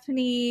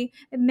Stephanie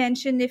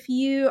mentioned, if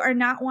you are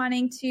not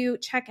wanting to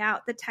check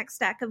out the tech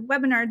stack of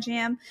Webinar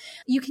Jam,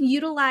 you can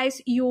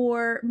utilize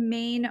your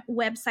main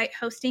website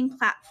hosting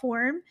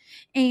platform.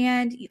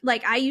 And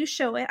like I use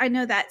Showit. I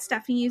know that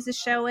Stephanie uses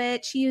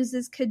Showit. She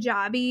uses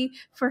Kajabi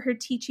for her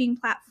teaching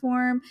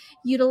platform.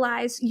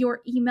 Utilize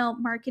your email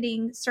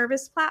marketing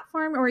service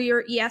platform, or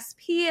your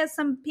ESP as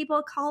some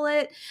people call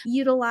it.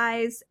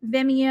 Utilize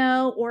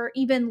Vimeo, or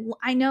even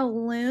I know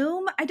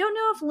Loom. I don't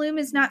know if Loom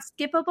is not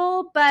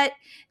skippable, but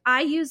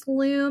I use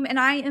Loom and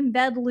I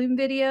embed Loom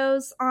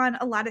videos on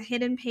a lot of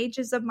hidden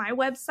pages of my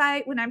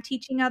website when I'm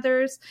teaching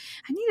others.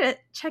 I need to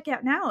check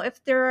out now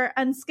if there are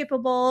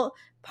unskippable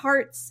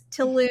parts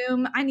to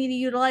Loom. I need to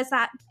utilize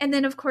that. And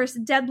then of course,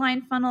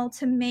 Deadline Funnel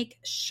to make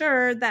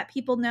sure that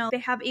people know they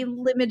have a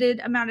limited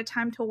amount of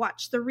time to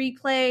watch the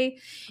replay.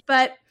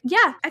 But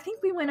yeah, I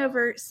think we went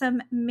over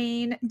some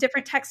main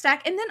different tech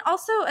stack. And then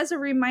also as a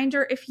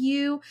reminder, if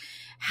you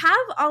have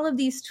all of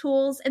these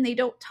tools and they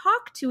don't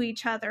talk to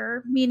each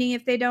other, meaning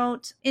if they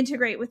don't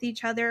integrate with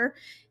each other,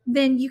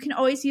 then you can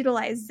always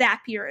utilize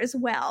Zapier as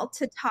well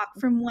to talk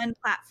from one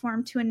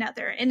platform to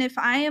another. And if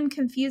I am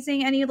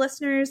confusing any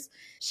listeners,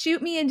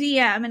 shoot me a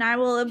DM and I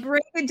will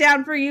break it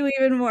down for you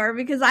even more,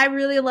 because I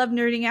really love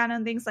nerding out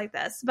on things like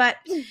this. But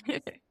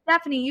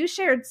Stephanie, you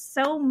shared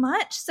so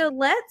much. So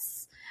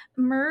let's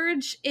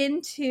merge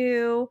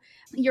into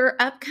your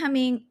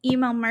upcoming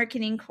email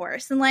marketing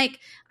course. And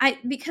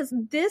because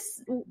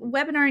this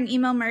webinar and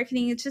email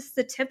marketing is just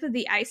the tip of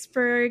the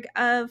iceberg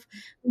of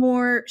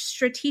more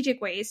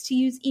strategic ways to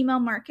use email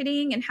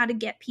marketing and how to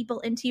get people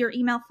into your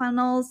email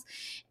funnels.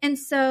 And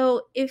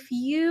so if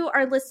you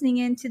are listening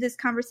into this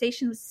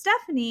conversation with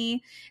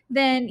Stephanie,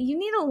 then you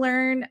need to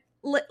learn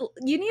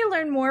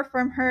more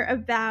from her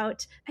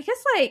about, I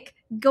guess, like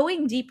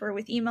going deeper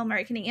with email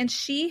marketing. And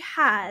she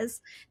has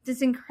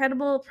this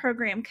incredible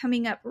program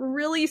coming up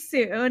really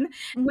soon.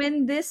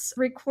 When this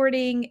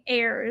recording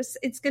airs,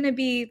 it's going to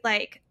be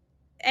like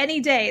any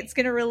day it's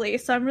going to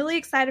release. So I'm really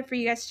excited for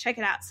you guys to check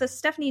it out. So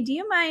Stephanie, do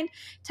you mind,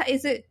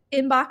 is it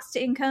Inbox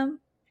to Income?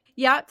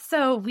 Yep.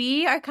 So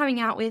we are coming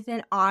out with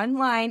an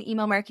online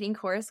email marketing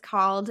course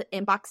called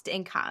Inbox to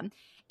Income.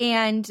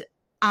 And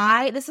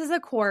this is a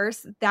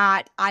course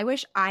that I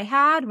wish I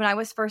had when I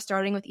was first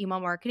starting with email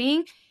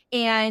marketing,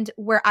 and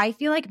where I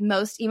feel like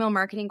most email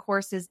marketing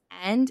courses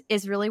end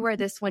is really where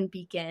this one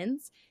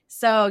begins.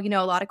 So,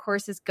 a lot of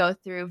courses go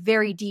through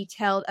very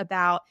detailed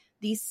about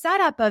the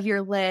setup of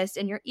your list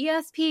and your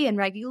ESP and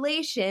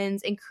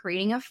regulations and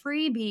creating a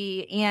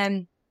freebie,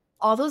 and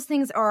all those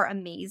things are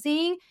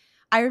amazing.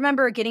 I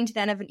remember getting to the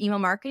end of an email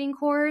marketing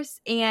course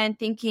and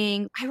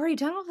thinking, I've already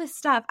done all this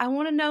stuff. I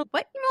want to know,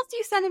 what emails do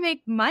you send to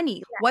make money?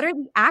 Yeah. What are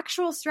the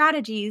actual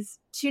strategies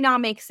to now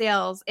make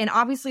sales? And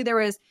obviously there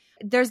was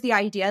there's the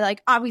idea,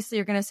 like, obviously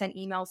you're going to send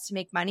emails to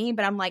make money,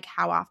 but I'm like,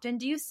 how often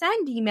do you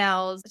send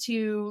emails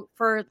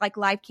for like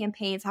live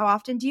campaigns? How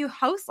often do you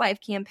host live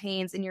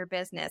campaigns in your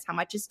business? How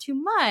much is too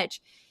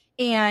much?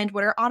 And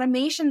what are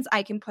automations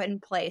I can put in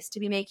place to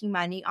be making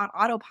money on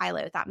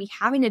autopilot without me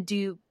having to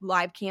do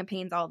live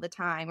campaigns all the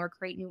time or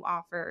create new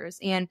offers?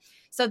 And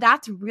so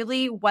that's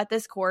really what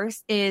this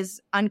course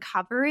is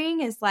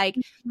uncovering, is like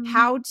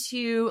how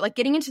to like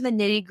getting into the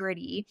nitty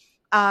gritty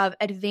of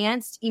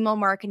advanced email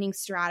marketing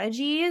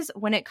strategies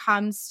when it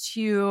comes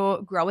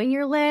to growing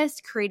your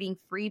list, creating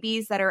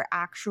freebies that are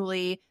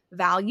actually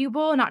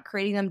valuable, not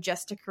creating them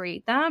just to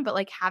create them, but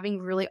like having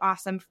really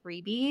awesome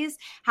freebies,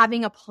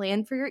 having a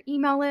plan for your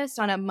email list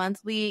on a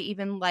monthly,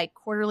 even like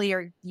quarterly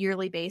or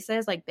yearly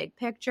basis, like big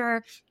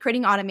picture,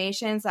 creating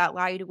automations that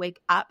allow you to wake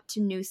up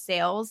to new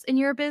sales in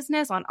your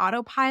business on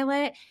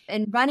autopilot,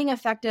 and running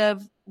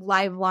effective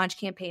live launch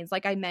campaigns.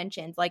 Like I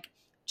mentioned, like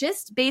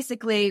just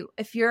basically,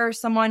 if you're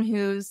someone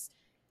who's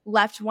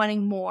left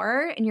wanting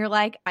more and you're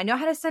like, I know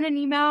how to send an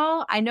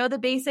email, I know the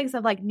basics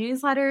of like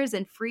newsletters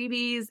and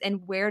freebies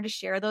and where to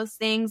share those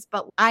things,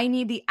 but I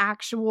need the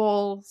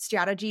actual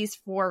strategies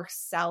for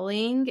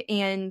selling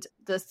and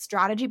the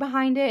strategy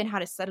behind it and how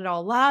to set it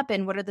all up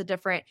and what are the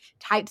different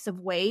types of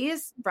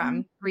ways,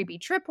 from freebie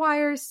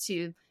tripwires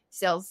to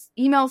sales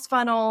emails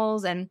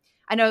funnels. And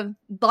I know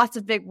lots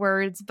of big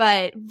words,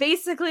 but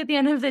basically at the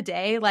end of the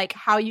day, like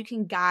how you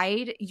can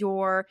guide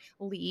your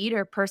lead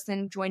or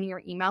person joining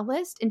your email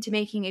list into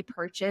making a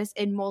purchase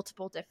in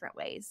multiple different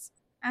ways.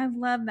 I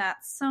love that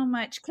so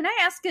much. Can I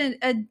ask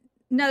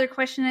another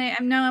question? I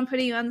know I'm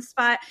putting you on the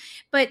spot,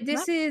 but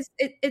this is,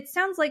 it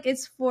sounds like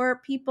it's for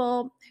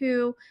people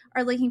who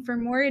are looking for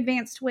more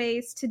advanced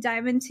ways to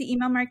dive into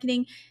email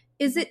marketing.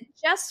 Is it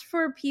just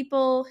for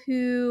people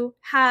who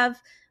have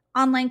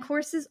online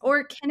courses,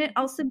 or can it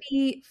also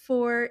be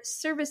for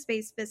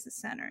service-based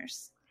business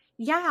owners?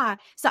 Yeah.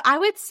 So I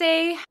would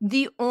say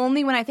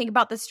when I think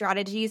about the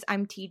strategies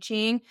I'm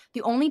teaching,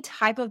 the only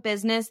type of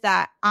business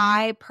that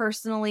I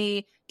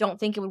personally don't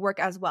think it would work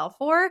as well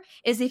for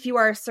is if you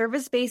are a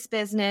service-based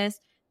business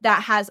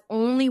that has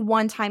only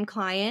one-time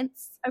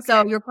clients. Okay.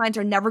 So your clients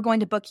are never going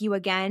to book you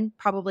again,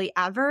 probably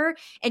ever,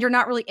 and you're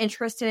not really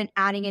interested in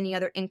adding any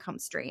other income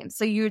streams.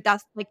 So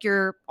that's like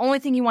your only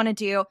thing you want to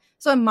do.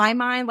 So in my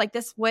mind, like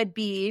this would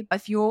be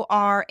if you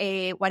are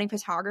a wedding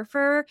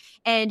photographer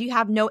and you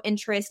have no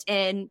interest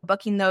in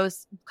booking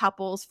those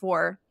couples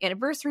for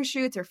anniversary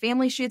shoots or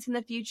family shoots in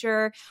the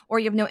future, or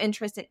you have no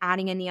interest in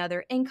adding any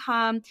other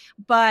income.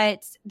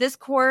 But this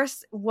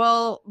course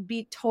will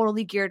be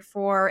totally geared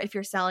for if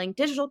you're selling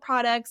digital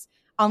products,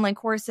 online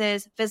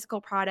courses, physical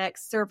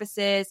products,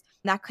 services.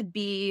 That could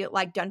be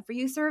like done for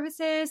you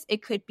services.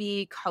 It could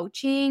be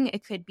coaching.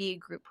 It could be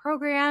group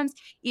programs,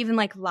 even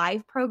like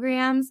live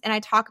programs. And I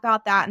talk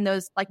about that and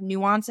those like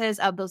nuances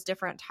of those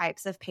different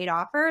types of paid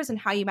offers and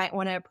how you might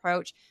want to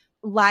approach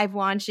live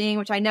launching,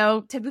 which I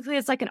know typically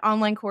it's like an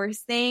online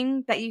course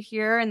thing that you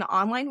hear in the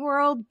online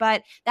world,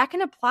 but that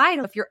can apply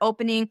to if you're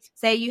opening,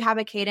 say you have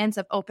a cadence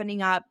of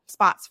opening up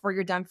spots for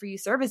your done for you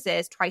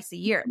services twice a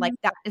year. Like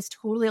that is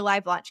totally a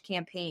live launch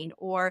campaign.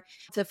 Or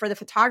so for the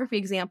photography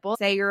example,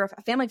 say you're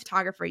a family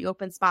photographer, you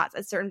open spots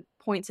at certain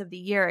points of the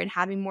year, and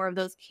having more of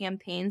those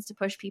campaigns to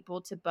push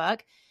people to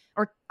book.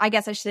 Or I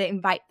guess I should say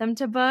invite them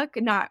to book,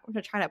 not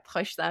to try to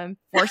push them,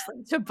 force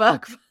them to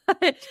book,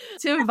 but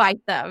to invite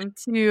them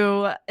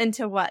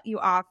into what you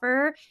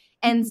offer.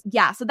 And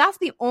yeah, so that's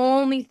the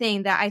only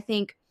thing that I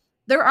think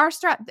there are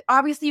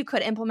obviously you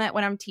could implement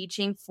what I'm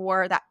teaching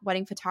for that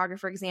wedding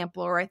photographer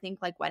example, or I think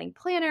like wedding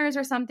planners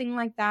or something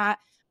like that.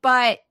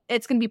 But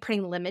it's going to be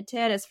pretty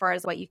limited as far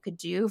as what you could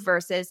do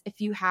versus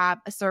if you have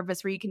a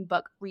service where you can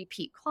book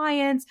repeat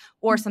clients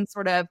or some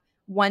sort of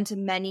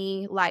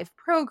one-to-many live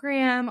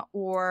program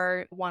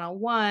or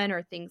one-on-one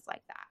or things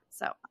like that.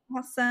 So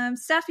awesome.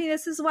 Stephanie,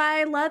 this is why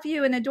I love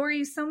you and adore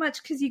you so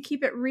much, because you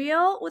keep it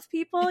real with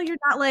people. You're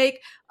not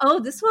like, oh,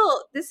 this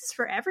is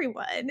for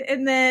everyone.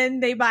 And then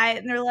they buy it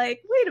and they're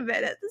like, wait a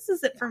minute, this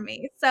isn't for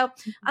me. So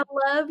I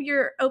love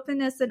your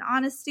openness and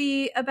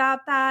honesty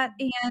about that.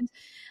 And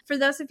for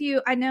those of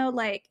you, I know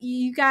like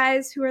you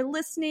guys who are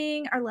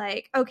listening are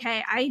like,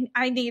 okay,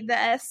 I need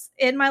this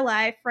in my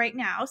life right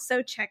now.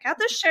 So check out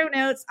the show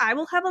notes. I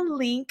will have a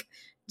link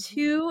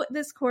to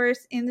this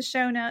course in the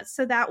show notes.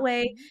 So that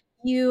way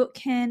you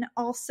can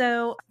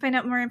also find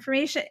out more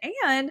information.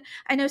 And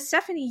I know,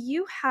 Stephanie,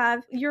 you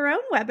have your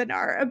own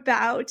webinar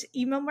about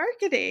email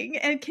marketing.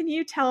 And can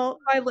you tell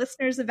my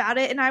listeners about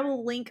it? And I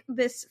will link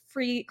this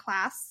free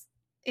class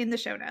in the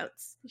show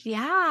notes.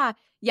 Yeah.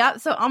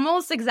 Yep. So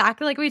almost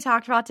exactly like we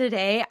talked about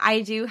today,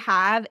 I do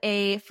have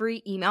a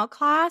free email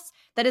class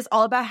that is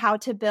all about how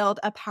to build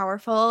a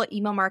powerful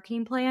email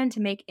marketing plan to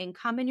make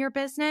income in your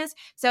business.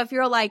 So if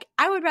you're like,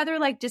 I would rather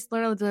like just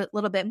learn a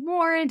little bit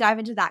more and dive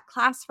into that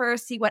class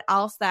first, see what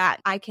else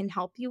that I can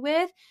help you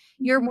with,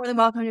 you're more than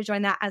welcome to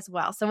join that as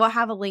well. So we'll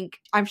have a link.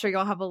 I'm sure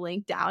you'll have a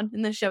link down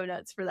in the show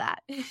notes for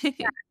that.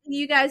 Yeah,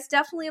 you guys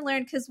definitely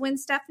learn, because when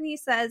Stephanie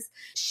says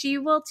she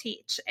will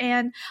teach,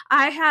 and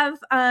I have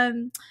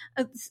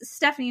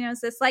Stephanie Stephanie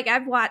knows this, like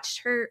I've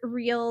watched her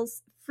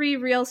free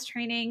Reels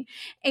training,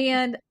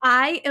 and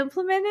I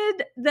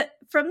implemented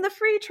from the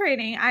free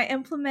training, I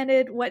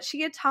implemented what she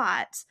had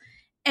taught,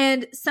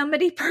 and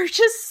somebody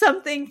purchased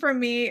something from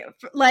me,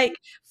 like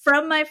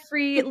from my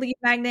free lead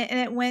magnet, and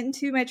it went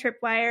into my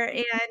tripwire,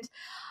 and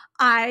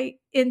I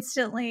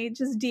instantly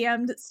just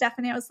DM'd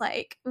Stephanie. I was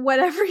like,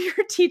 whatever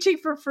you're teaching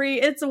for free,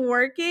 it's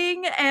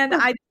working. And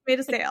I just made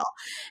a sale.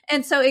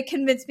 And so it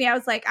convinced me. I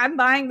was like, I'm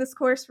buying this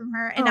course from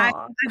her. And I've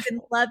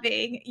been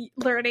loving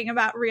learning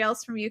about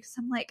Reels from you, because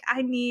I'm like,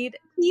 I need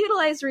to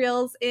utilize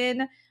Reels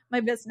in my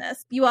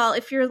business. You all,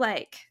 if you're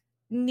like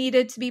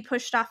needed to be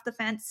pushed off the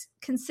fence,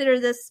 consider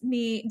this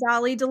me,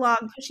 Dolly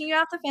DeLong, pushing you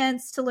off the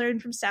fence to learn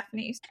from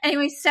Stephanie.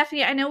 Anyway,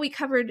 Stephanie, I know we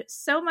covered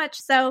so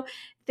much, so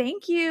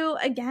thank you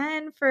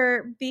again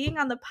for being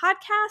on the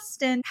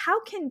podcast. And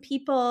how can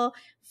people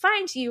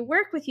find you,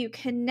 work with you,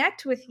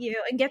 connect with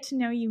you, and get to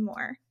know you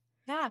more?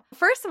 Yeah.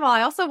 First of all,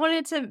 I also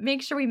wanted to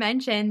make sure we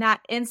mention that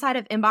inside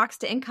of Inbox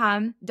to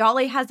Income,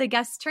 Dolly has a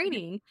guest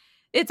training.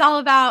 It's all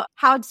about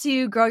how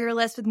to grow your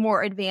list with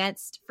more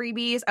advanced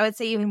freebies. I would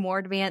say even more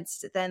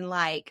advanced than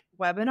like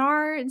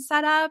webinar and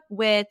setup,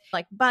 with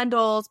like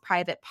bundles,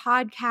 private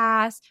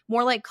podcasts,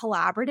 more like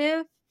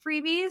collaborative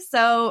freebies.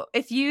 So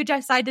if you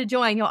decide to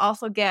join, you'll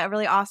also get a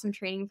really awesome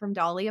training from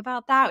Dolly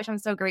about that, which I'm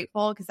so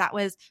grateful, because that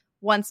was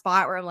one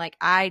spot where I'm like,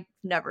 I've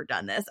never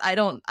done this. I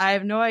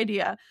have no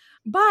idea.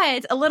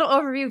 But a little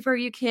overview of where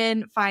you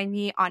can find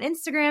me on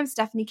Instagram.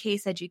 Stephanie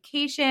Kase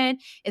Education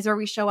is where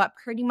we show up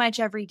pretty much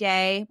every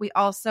day. We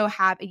also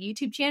have a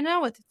YouTube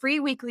channel with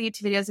free weekly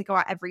YouTube videos that go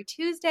out every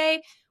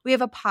Tuesday. We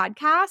have a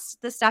podcast.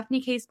 The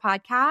Stephanie Kase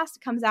podcast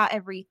comes out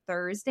every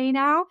Thursday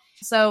now.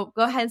 So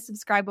go ahead and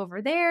subscribe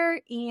over there.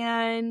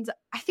 And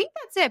I think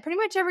that's it. Pretty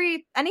much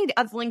any of the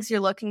other links you're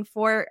looking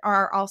for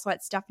are also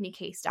at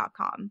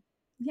stephaniekase.com.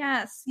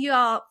 Yes, you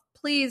all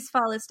please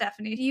follow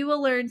Stephanie. You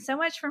will learn so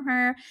much from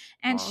her,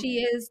 and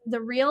she is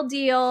the real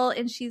deal,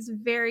 and she's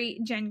very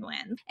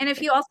genuine. And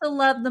if you also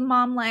love the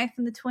mom life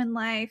and the twin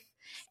life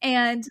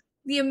and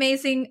the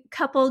amazing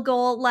couple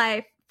goal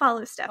life,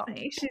 follow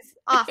Stephanie. She's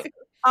awesome.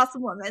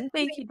 Awesome woman.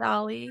 Thank you,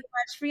 Dolly. So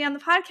much for being on the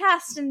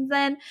podcast. And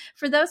then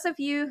for those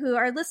of you who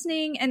are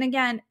listening, and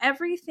again,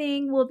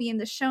 everything will be in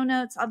the show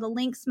notes. All the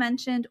links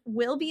mentioned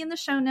will be in the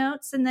show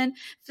notes. And then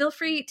feel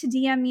free to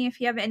DM me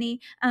if you have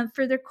any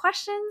further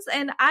questions,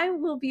 and I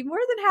will be more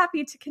than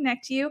happy to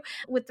connect you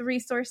with the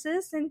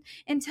resources. And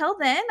until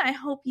then, I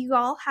hope you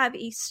all have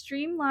a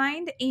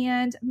streamlined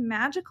and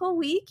magical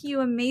week, you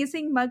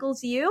amazing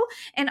muggles you.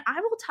 And I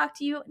will talk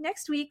to you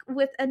next week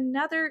with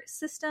another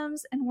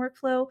systems and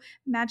workflow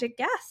magic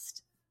guest.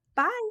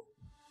 Bye.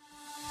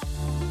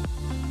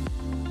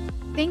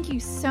 Thank you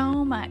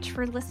so much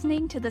for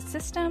listening to the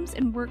Systems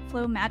and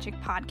Workflow Magic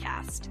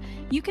podcast.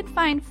 You can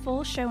find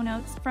full show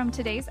notes from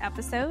today's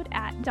episode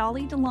at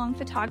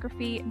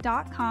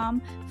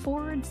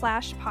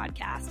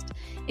dollydelongphotography.com/podcast.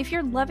 If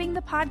you're loving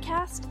the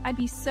podcast, I'd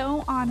be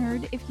so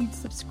honored if you'd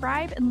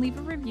subscribe and leave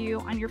a review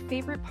on your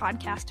favorite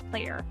podcast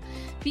player.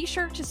 Be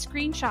sure to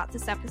screenshot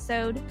this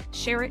episode,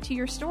 share it to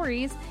your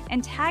stories,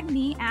 and tag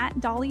me at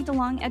Dolly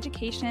DeLong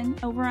Education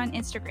over on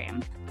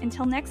Instagram.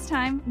 Until next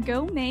time,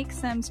 go make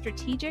some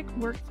strategic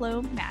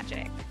workflow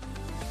magic.